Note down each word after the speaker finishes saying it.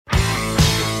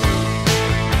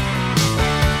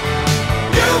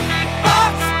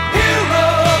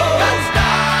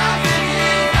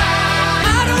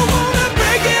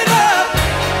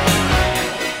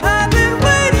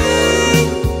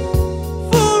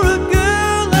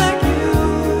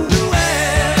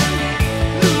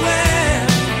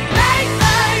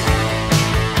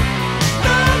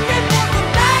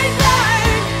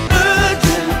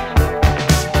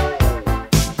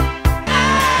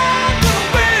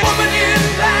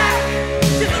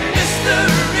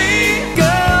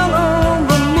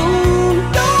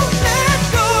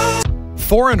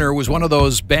Foreigner was one of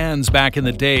those bands back in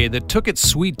the day that took its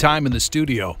sweet time in the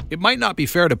studio. It might not be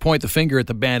fair to point the finger at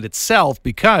the band itself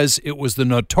because it was the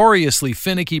notoriously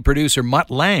finicky producer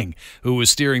Mutt Lange who was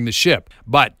steering the ship.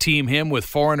 But team him with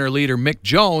Foreigner leader Mick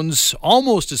Jones,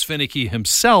 almost as finicky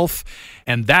himself,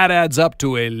 and that adds up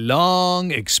to a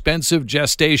long, expensive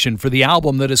gestation for the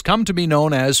album that has come to be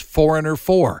known as Foreigner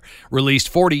 4, released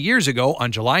 40 years ago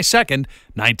on July 2nd,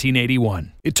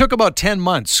 1981. It took about 10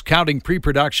 months, counting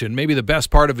pre-production, maybe the best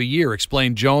part of a year,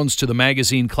 explained Jones to the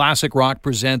magazine Classic Rock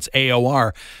Presents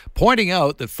AOR, pointing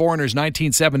out that Foreigner's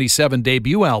 1977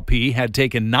 debut LP had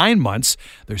taken 9 months,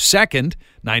 their second,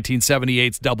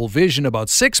 1978's Double Vision, about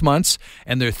 6 months,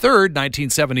 and their third,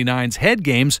 1979's Head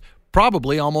Games,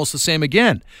 probably almost the same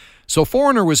again. So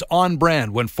Foreigner was on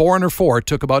brand when Foreigner 4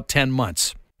 took about 10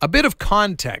 months. A bit of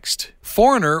context.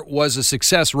 Foreigner was a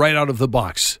success right out of the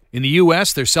box. In the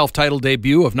U.S., their self-titled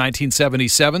debut of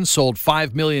 1977 sold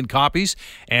 5 million copies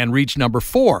and reached number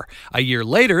 4. A year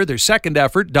later, their second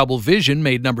effort, Double Vision,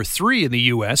 made number 3 in the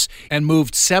U.S. and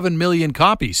moved 7 million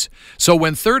copies. So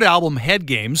when third album Head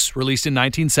Games, released in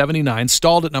 1979,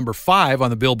 stalled at number 5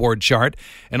 on the Billboard chart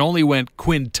and only went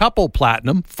quintuple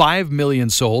platinum, 5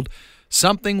 million sold,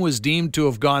 something was deemed to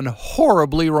have gone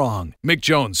horribly wrong. Mick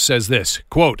Jones says this,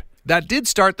 quote, "That did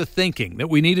start the thinking that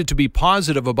we needed to be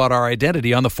positive about our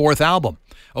identity on the fourth album.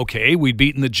 Okay, we'd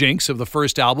beaten the jinx of the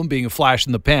first album being a flash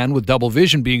in the pan with Double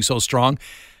Vision being so strong,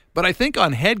 but I think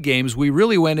on Head Games we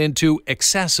really went into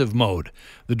excessive mode.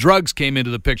 The drugs came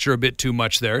into the picture a bit too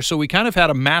much there, so we kind of had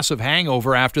a massive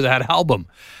hangover after that album.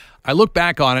 I look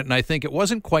back on it and I think it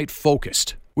wasn't quite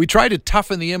focused. We tried to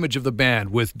toughen the image of the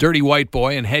band with Dirty White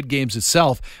Boy and Head Games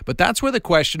itself, but that's where the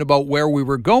question about where we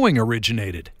were going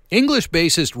originated. English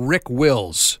bassist Rick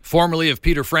Wills, formerly of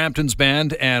Peter Frampton's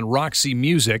band and Roxy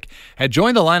Music, had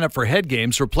joined the lineup for Head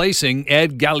Games, replacing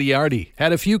Ed Gagliardi.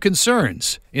 Had a few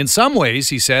concerns. In some ways,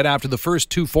 he said, after the first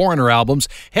 2 Foreigner albums,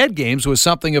 Head Games was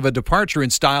something of a departure in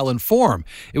style and form.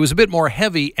 It was a bit more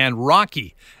heavy and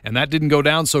rocky, and that didn't go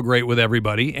down so great with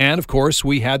everybody. And, of course,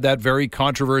 we had that very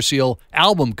controversial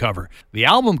album cover. The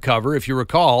album cover, if you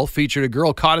recall, featured a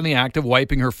girl caught in the act of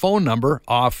wiping her phone number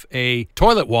off a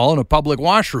toilet wall in a public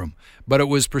washroom. But it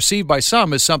was perceived by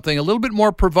some as something a little bit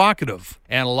more provocative,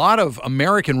 and a lot of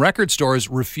American record stores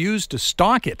refused to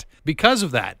stock it because of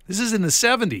that. This is in the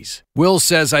 70s. Wills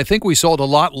says, "I think we sold a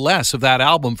lot less of that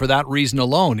album for that reason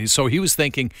alone." So he was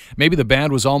thinking maybe the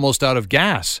band was almost out of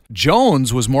gas.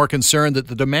 Jones was more concerned that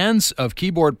the demands of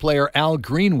keyboard player Al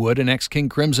Greenwood and ex-King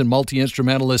Crimson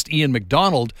multi-instrumentalist Ian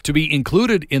MacDonald to be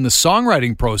included in the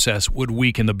songwriting process would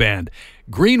weaken the band.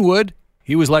 Greenwood,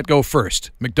 he was let go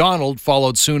first. MacDonald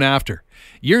followed soon after.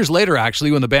 Years later,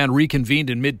 actually, when the band reconvened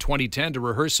in mid-2010 to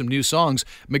rehearse some new songs,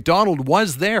 MacDonald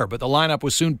was there, but the lineup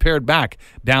was soon pared back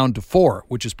down to 4,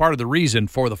 which is part of the reason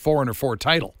for the Foreigner 4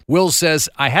 title. Wills says,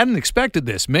 "I hadn't expected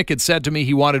this. Mick had said to me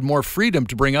he wanted more freedom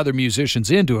to bring other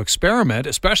musicians in to experiment,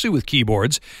 especially with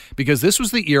keyboards, because this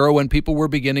was the era when people were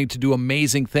beginning to do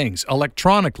amazing things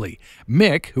electronically.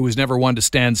 Mick, who was never one to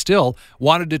stand still,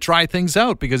 wanted to try things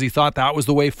out because he thought that was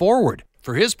the way forward."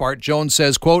 For his part, Jones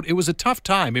says, quote, "It was a tough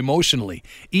time emotionally.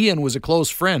 Ian was a close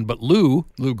friend, but Lou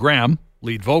Gramm,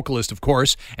 lead vocalist, of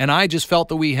course, and I just felt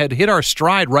that we had hit our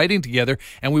stride writing together,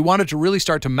 and we wanted to really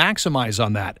start to maximize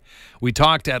on that. We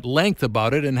talked at length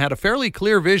about it and had a fairly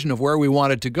clear vision of where we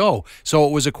wanted to go, so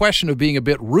it was a question of being a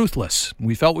bit ruthless.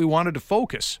 We felt we wanted to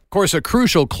focus." Of course, a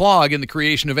crucial clog in the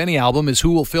creation of any album is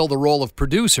who will fill the role of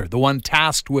producer, the one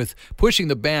tasked with pushing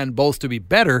the band both to be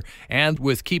better and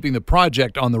with keeping the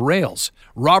project on the rails.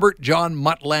 Robert John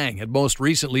Mutt Lange had most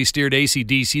recently steered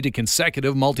AC/DC to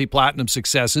consecutive multi-platinum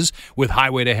successes with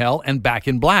Highway to Hell and Back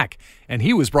in Black, and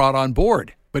he was brought on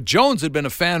board. But Jones had been a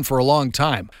fan for a long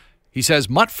time. He says,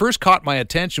 "Mutt first caught my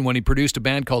attention when he produced a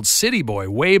band called City Boy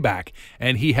way back,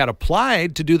 and he had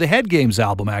applied to do the Head Games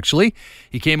album, actually.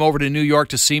 He came over to New York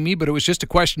to see me, but it was just a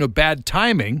question of bad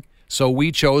timing, so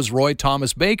we chose Roy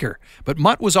Thomas Baker. But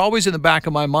Mutt was always in the back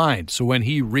of my mind, so when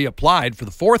he reapplied for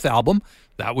the 4th album,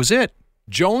 that was it."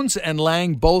 Jones and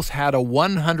Lange both had a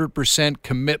 100%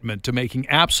 commitment to making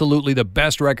absolutely the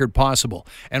best record possible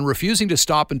and refusing to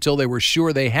stop until they were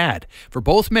sure they had. For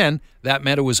both men, that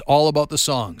meant it was all about the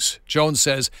songs. Jones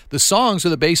says, "The songs are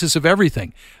the basis of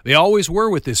everything. They always were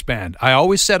with this band. I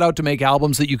always set out to make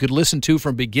albums that you could listen to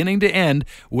from beginning to end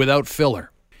without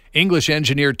filler." English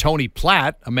engineer Tony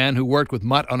Platt, a man who worked with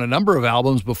Mutt on a number of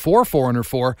albums before Foreigner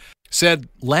 4, said,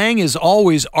 "Lange is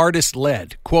always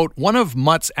artist-led. Quote, one of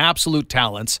Mutt's absolute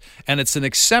talents, and it's an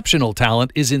exceptional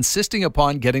talent, is insisting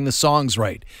upon getting the songs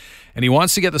right. and he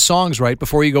wants to get the songs right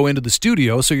before you go into the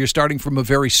studio, so you're starting from a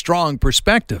very strong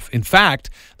perspective. In fact,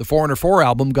 the Foreigner 4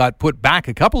 album got put back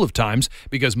a couple of times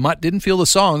because Mutt didn't feel the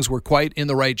songs were quite in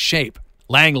the right shape.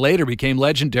 Lang later became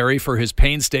legendary for his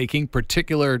painstaking,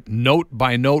 particular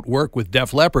note-by-note work with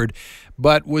Def Leppard,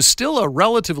 but was still a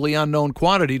relatively unknown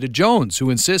quantity to Jones, who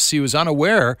insists he was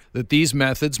unaware that these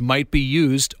methods might be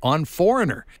used on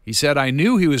Foreigner. He said, "I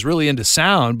knew he was really into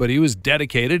sound, but he was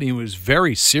dedicated, he was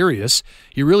very serious.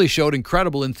 He really showed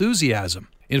incredible enthusiasm."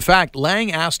 In fact, Lang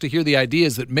asked to hear the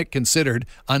ideas that Mick considered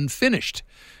unfinished.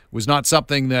 Was not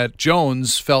something that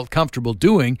Jones felt comfortable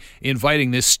doing,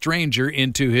 inviting this stranger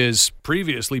into his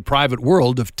previously private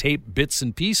world of tape bits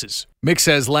and pieces. Mick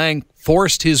says Lang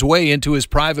forced his way into his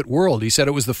private world. He said,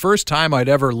 "It was the first time I'd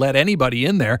ever let anybody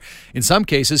in there. In some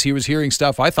cases, he was hearing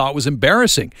stuff I thought was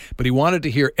embarrassing, but he wanted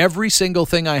to hear every single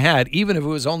thing I had, even if it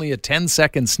was only a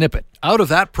 10-second snippet." Out of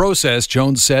that process,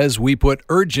 Jones says, we put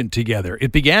Urgent together.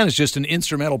 It began as just an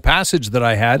instrumental passage that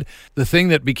I had, the thing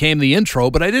that became the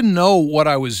intro, but I didn't know what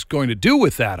I was going to do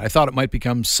with that. I thought it might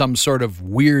become some sort of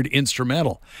weird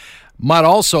instrumental. Mutt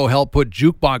also helped put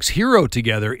Jukebox Hero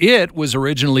together. It was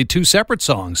originally two separate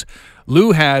songs.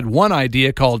 Lou had one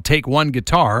idea called Take One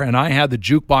Guitar, and I had the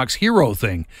Jukebox Hero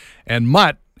thing, and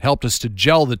Mutt helped us to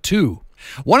gel the two.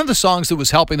 One of the songs that was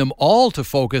helping them all to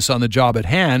focus on the job at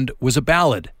hand was a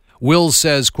ballad. Wills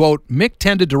says, quote, "Mick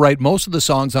tended to write most of the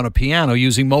songs on a piano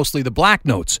using mostly the black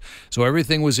notes, so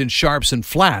everything was in sharps and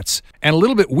flats, and a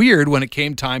little bit weird when it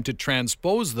came time to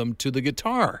transpose them to the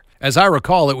guitar. As I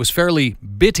recall, it was fairly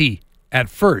bitty at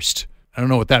first." I don't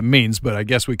know what that means, but I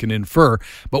guess we can infer.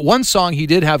 But one song he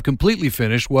did have completely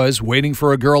finished was Waiting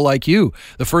for a Girl Like You.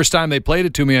 The first time they played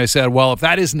it to me, I said, well, if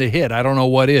that isn't a hit, I don't know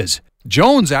what is.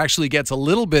 Jones actually gets a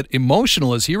little bit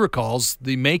emotional as he recalls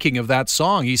the making of that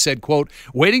song. He said, quote,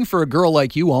 "Waiting for a Girl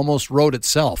Like You almost wrote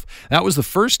itself. That was the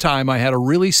first time I had a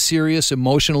really serious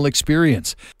emotional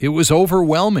experience. It was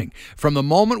overwhelming. From the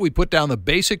moment we put down the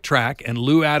basic track and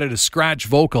Lou added a scratch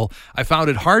vocal, I found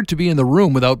it hard to be in the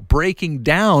room without breaking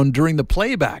down during the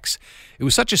playbacks. It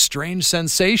was such a strange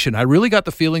sensation. I really got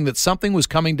the feeling that something was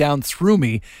coming down through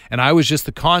me and I was just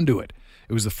the conduit.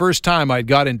 It was the first time I'd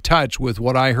got in touch with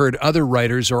what I heard other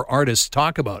writers or artists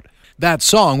talk about." That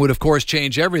song would, of course,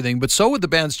 change everything, but so would the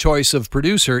band's choice of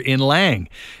producer in Lang.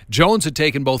 Jones had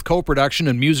taken both co-production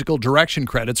and musical direction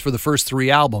credits for the first three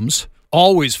albums,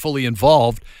 always fully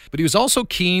involved, but he was also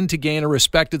keen to gain a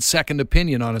respected second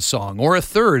opinion on a song, or a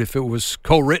third if it was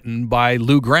co-written by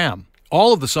Lou Gramm.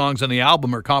 All of the songs on the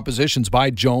album are compositions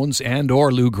by Jones and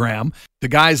or Lou Gramm. The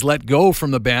guys let go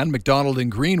from the band, McDonald and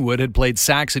Greenwood, had played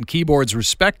sax and keyboards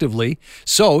respectively,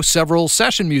 so several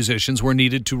session musicians were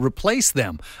needed to replace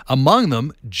them. Among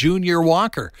them, Junior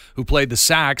Walker, who played the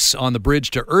sax on the bridge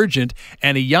to Urgent,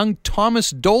 and a young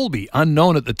Thomas Dolby,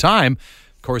 unknown at the time.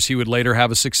 Of course, he would later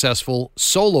have a successful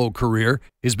solo career,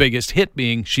 his biggest hit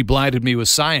being She Blinded Me with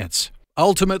Science.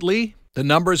 Ultimately, the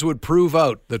numbers would prove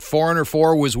out that Foreigner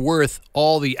 4 was worth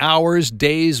all the hours,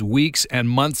 days, weeks, and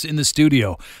months in the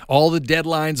studio, all the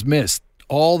deadlines missed,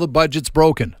 all the budgets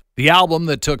broken. The album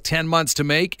that took 10 months to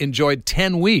make enjoyed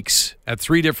 10 weeks at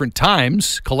 3 different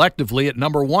times, collectively at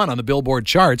number 1 on the Billboard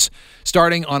charts,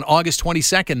 starting on August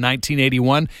 22nd,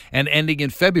 1981, and ending in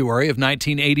February of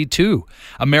 1982.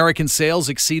 American sales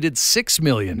exceeded 6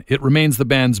 million. It remains the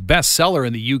band's best seller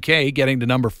in the UK, getting to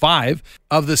number 5.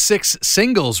 Of the 6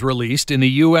 singles released in the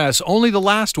US, only the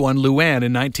last one, Luann,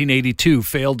 in 1982,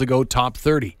 failed to go top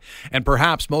 30. And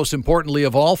perhaps most importantly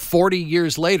of all, 40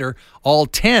 years later, all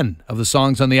 10 of the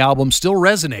songs on the album still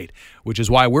resonate, which is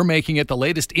why we're making it the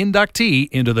latest inductee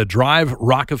into the Drive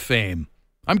Rock of Fame.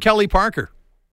 I'm Kelly Parker.